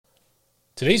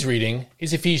Today's reading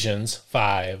is Ephesians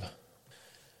 5.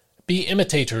 Be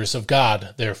imitators of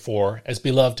God, therefore, as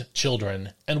beloved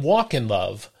children, and walk in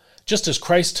love, just as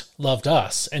Christ loved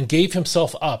us and gave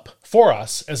himself up for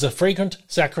us as a fragrant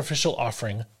sacrificial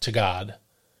offering to God.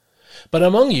 But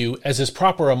among you, as is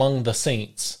proper among the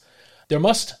saints, there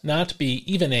must not be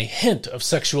even a hint of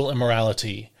sexual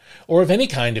immorality, or of any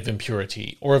kind of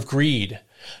impurity, or of greed,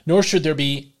 nor should there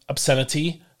be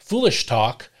obscenity, foolish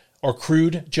talk, or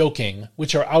crude joking,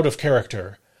 which are out of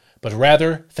character, but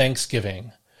rather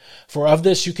thanksgiving. For of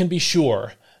this you can be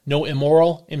sure, no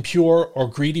immoral, impure, or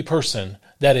greedy person,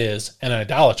 that is, an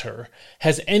idolater,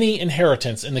 has any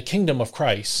inheritance in the kingdom of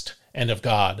Christ and of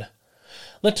God.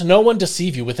 Let no one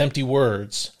deceive you with empty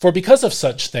words, for because of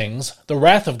such things the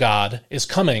wrath of God is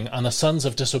coming on the sons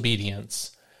of disobedience.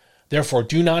 Therefore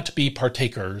do not be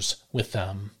partakers with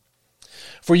them.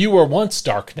 For you were once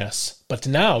darkness, but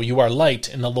now you are light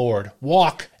in the Lord.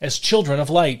 Walk as children of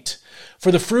light.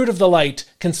 For the fruit of the light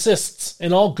consists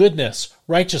in all goodness,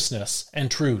 righteousness, and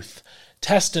truth.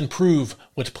 Test and prove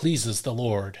what pleases the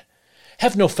Lord.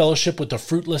 Have no fellowship with the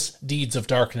fruitless deeds of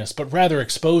darkness, but rather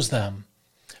expose them.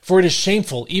 For it is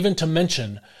shameful even to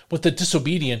mention what the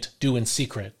disobedient do in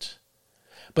secret.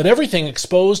 But everything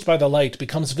exposed by the light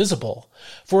becomes visible,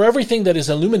 for everything that is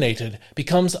illuminated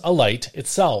becomes a light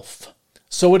itself.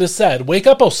 So it is said, "Wake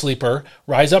up, O sleeper,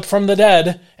 rise up from the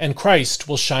dead, and Christ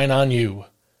will shine on you."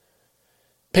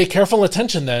 Pay careful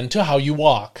attention then to how you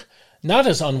walk, not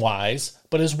as unwise,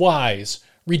 but as wise,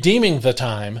 redeeming the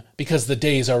time, because the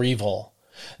days are evil.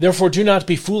 Therefore do not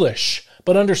be foolish,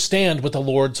 but understand what the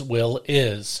Lord's will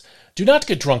is. Do not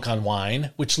get drunk on wine,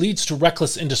 which leads to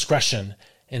reckless indiscretion.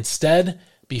 Instead,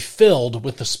 be filled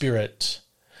with the Spirit.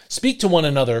 Speak to one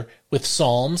another with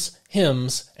psalms,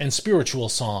 hymns, and spiritual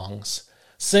songs.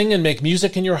 Sing and make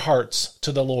music in your hearts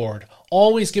to the Lord,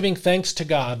 always giving thanks to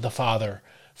God the Father,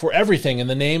 for everything in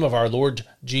the name of our Lord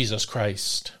Jesus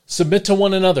Christ. Submit to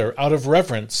one another out of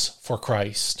reverence for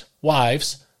Christ.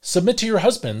 Wives, submit to your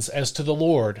husbands as to the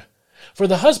Lord. For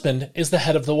the husband is the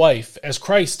head of the wife, as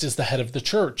Christ is the head of the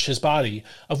church, his body,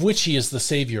 of which he is the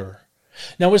Savior.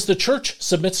 Now as the church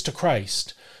submits to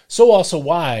Christ, so also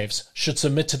wives should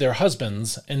submit to their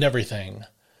husbands in everything.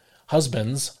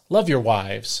 Husbands, love your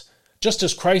wives, just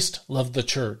as Christ loved the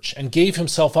church, and gave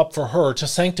himself up for her to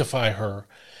sanctify her,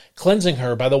 cleansing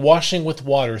her by the washing with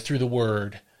water through the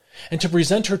word, and to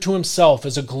present her to himself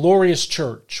as a glorious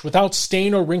church, without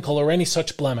stain or wrinkle or any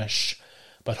such blemish,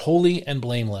 but holy and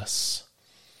blameless.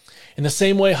 In the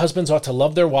same way, husbands ought to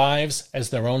love their wives as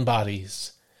their own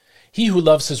bodies. He who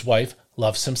loves his wife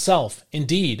loves himself.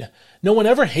 Indeed, no one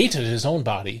ever hated his own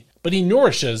body, but he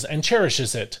nourishes and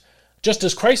cherishes it, just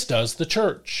as Christ does the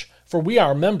church, for we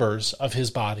are members of his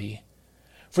body.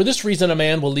 For this reason a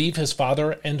man will leave his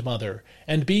father and mother,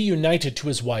 and be united to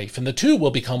his wife, and the two will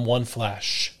become one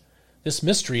flesh. This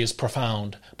mystery is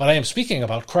profound, but I am speaking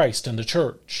about Christ and the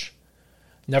church.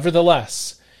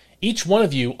 Nevertheless, each one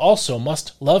of you also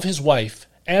must love his wife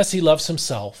as he loves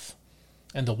himself,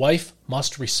 and the wife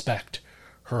must respect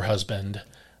her husband.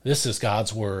 This is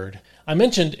God's word. I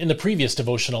mentioned in the previous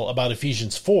devotional about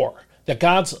Ephesians 4 that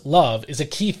God's love is a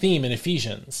key theme in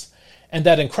Ephesians, and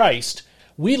that in Christ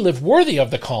we live worthy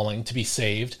of the calling to be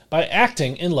saved by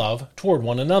acting in love toward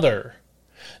one another.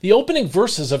 The opening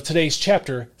verses of today's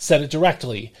chapter said it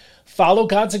directly. Follow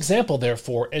God's example,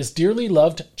 therefore, as dearly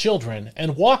loved children,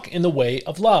 and walk in the way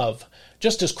of love,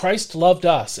 just as Christ loved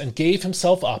us and gave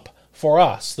himself up for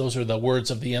us. Those are the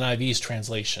words of the NIV's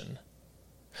translation.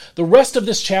 The rest of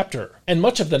this chapter, and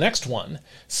much of the next one,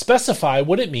 specify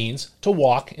what it means to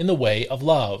walk in the way of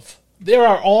love. There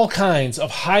are all kinds of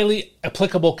highly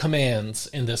applicable commands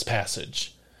in this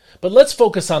passage, but let's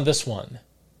focus on this one.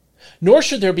 Nor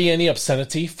should there be any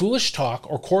obscenity, foolish talk,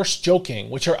 or coarse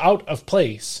joking, which are out of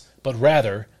place, but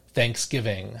rather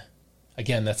thanksgiving.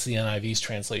 Again, that's the NIV's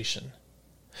translation.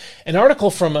 An article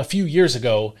from a few years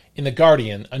ago in The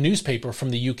Guardian, a newspaper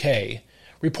from the UK,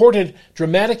 reported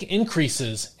dramatic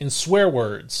increases in swear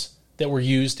words that were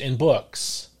used in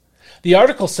books. The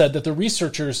article said that the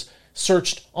researchers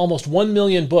searched almost 1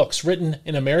 million books written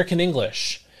in American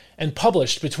English and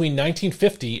published between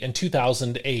 1950 and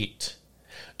 2008.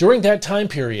 During that time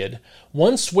period,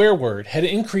 one swear word had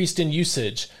increased in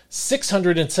usage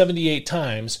 678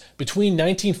 times between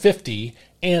 1950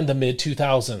 and the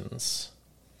mid-2000s.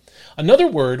 Another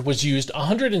word was used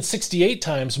 168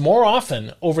 times more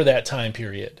often over that time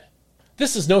period.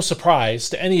 This is no surprise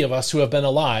to any of us who have been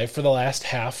alive for the last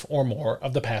half or more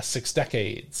of the past 6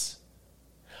 decades.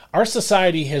 Our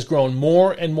society has grown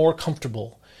more and more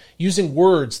comfortable using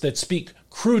words that speak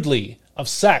crudely of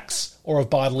sex or of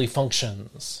bodily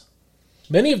functions.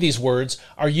 Many of these words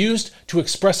are used to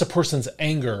express a person's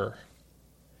anger.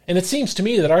 And it seems to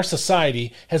me that our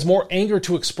society has more anger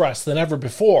to express than ever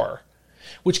before,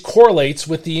 which correlates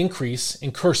with the increase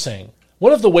in cursing.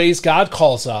 One of the ways God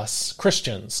calls us,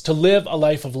 Christians, to live a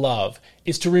life of love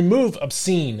is to remove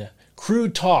obscene,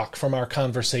 crude talk from our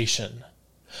conversation.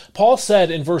 Paul said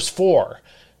in verse 4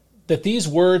 that these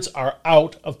words are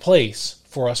out of place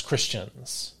for us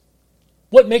Christians.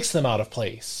 What makes them out of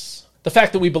place? The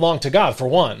fact that we belong to God, for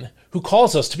one, who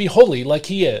calls us to be holy like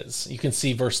He is. You can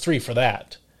see verse 3 for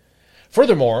that.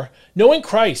 Furthermore, knowing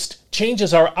Christ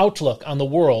changes our outlook on the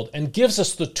world and gives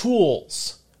us the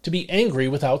tools to be angry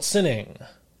without sinning.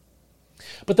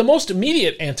 But the most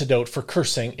immediate antidote for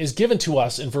cursing is given to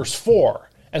us in verse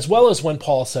 4, as well as when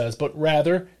Paul says, but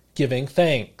rather giving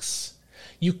thanks.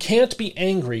 You can't be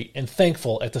angry and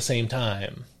thankful at the same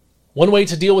time. One way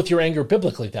to deal with your anger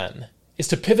biblically, then, is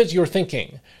to pivot your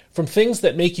thinking from things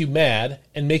that make you mad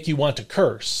and make you want to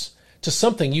curse to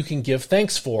something you can give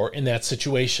thanks for in that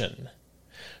situation.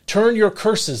 Turn your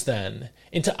curses, then,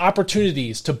 into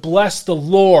opportunities to bless the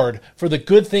Lord for the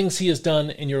good things He has done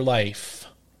in your life.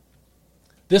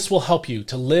 This will help you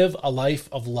to live a life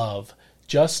of love,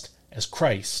 just as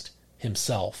Christ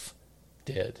Himself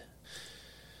did.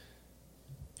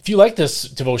 If you like this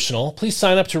devotional, please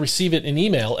sign up to receive it in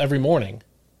email every morning.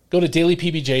 Go to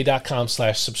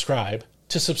dailypbj.com/subscribe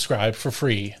to subscribe for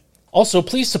free. Also,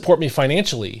 please support me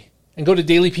financially and go to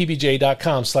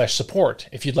dailypbj.com/support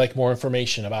if you'd like more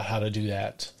information about how to do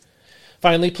that.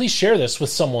 Finally, please share this with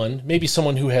someone, maybe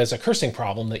someone who has a cursing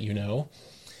problem that you know,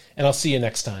 and I'll see you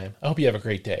next time. I hope you have a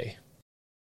great day.